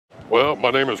Well,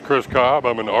 my name is Chris Cobb.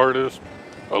 I'm an artist,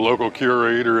 a local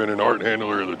curator, and an art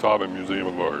handler at the Taubman Museum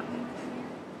of Art.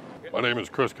 My name is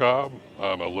Chris Cobb.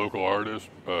 I'm a local artist,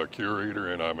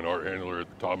 curator, and I'm an art handler at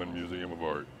the Taubman Museum of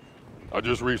Art. I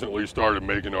just recently started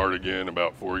making art again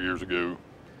about 4 years ago.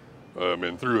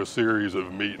 And through a series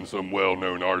of meeting some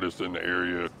well-known artists in the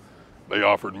area, they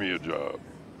offered me a job.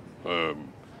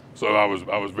 So I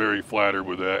was very flattered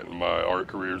with that, and my art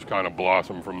career's kind of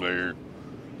blossomed from there.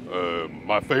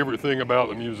 My favorite thing about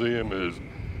the museum is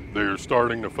they're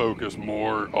starting to focus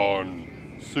more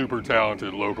on super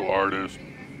talented local artists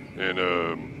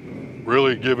and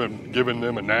really giving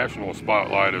them a national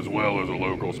spotlight as well as a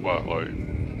local spotlight.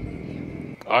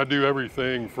 I do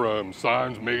everything from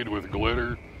signs made with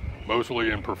glitter,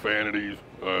 mostly in profanities,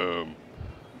 a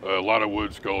lot of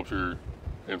wood sculpture,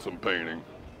 and some painting.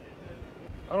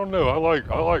 I don't know, I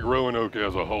like Roanoke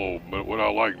as a whole, but what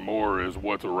I like more is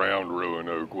what's around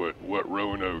Roanoke, what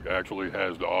Roanoke actually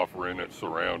has to offer in its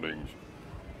surroundings,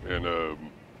 and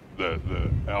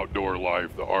the outdoor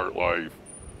life, the art life,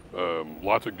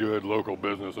 lots of good local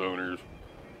business owners.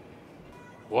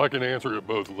 Well, I can answer it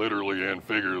both literally and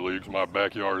figuratively because my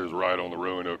backyard is right on the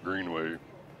Roanoke Greenway,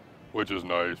 which is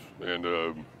nice, and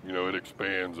you know, it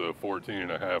expands a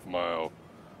 14.5-mile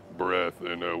breadth,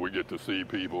 and we get to see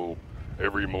people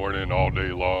every morning all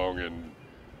day long, and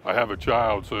I have a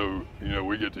child, so you know,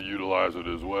 we get to utilize it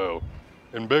as well.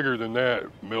 And bigger than that,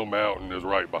 Mill Mountain is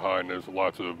right behind us,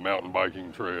 lots of mountain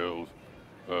biking trails,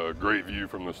 great view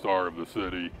from the star of the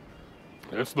city.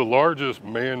 It's the largest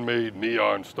man-made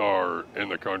neon star in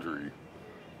the country,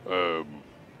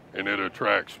 and it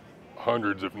attracts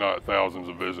hundreds if not thousands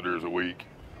of visitors a week,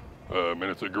 and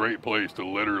it's a great place to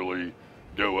literally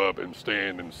go up and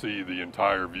stand and see the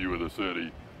entire view of the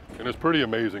city. And it's pretty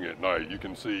amazing at night. You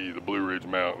can see the Blue Ridge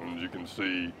Mountains, you can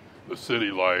see the city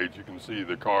lights, you can see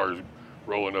the cars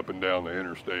rolling up and down the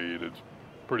interstate. It's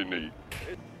pretty neat.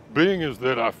 Being is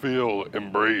that I feel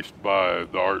embraced by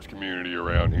the arts community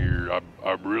around here.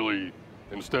 I really,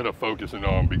 instead of focusing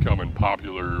on becoming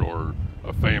popular or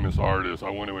a famous artist, I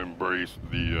want to embrace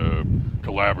the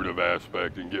collaborative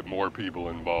aspect and get more people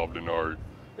involved in art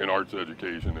and arts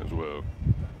education as well.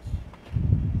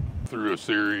 Through a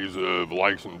series of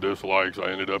likes and dislikes,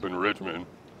 I ended up in Richmond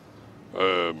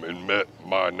and met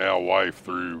my now wife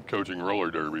through coaching roller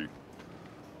derby.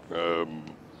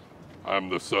 I'm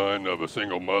the son of a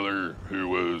single mother who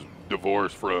was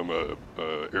divorced from a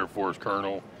Air Force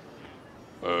colonel.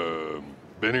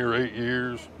 Been here 8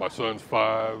 years, my son's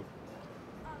 5,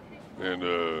 and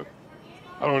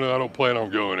I don't know, I don't plan on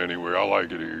going anywhere. I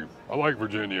like it here. I like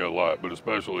Virginia a lot, but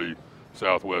especially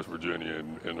Southwest Virginia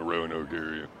and the Roanoke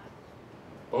area.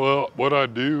 Well, what I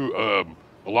do,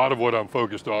 a lot of what I'm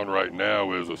focused on right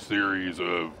now is a series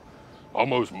of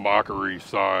almost mockery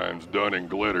signs done in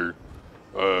glitter,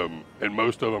 and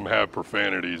most of them have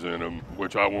profanities in them,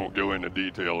 which I won't go into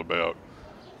detail about,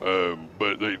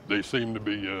 but they seem to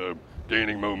be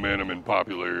gaining momentum and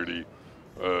popularity.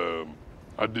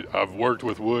 I've worked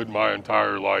with wood my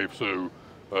entire life, so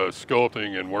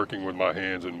sculpting and working with my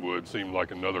hands in wood seemed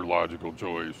like another logical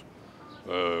choice.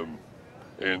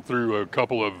 And through a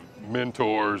couple of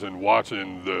mentors and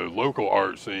watching the local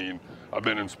art scene, I've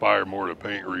been inspired more to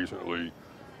paint recently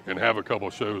and have a couple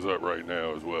shows up right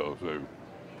now as well. So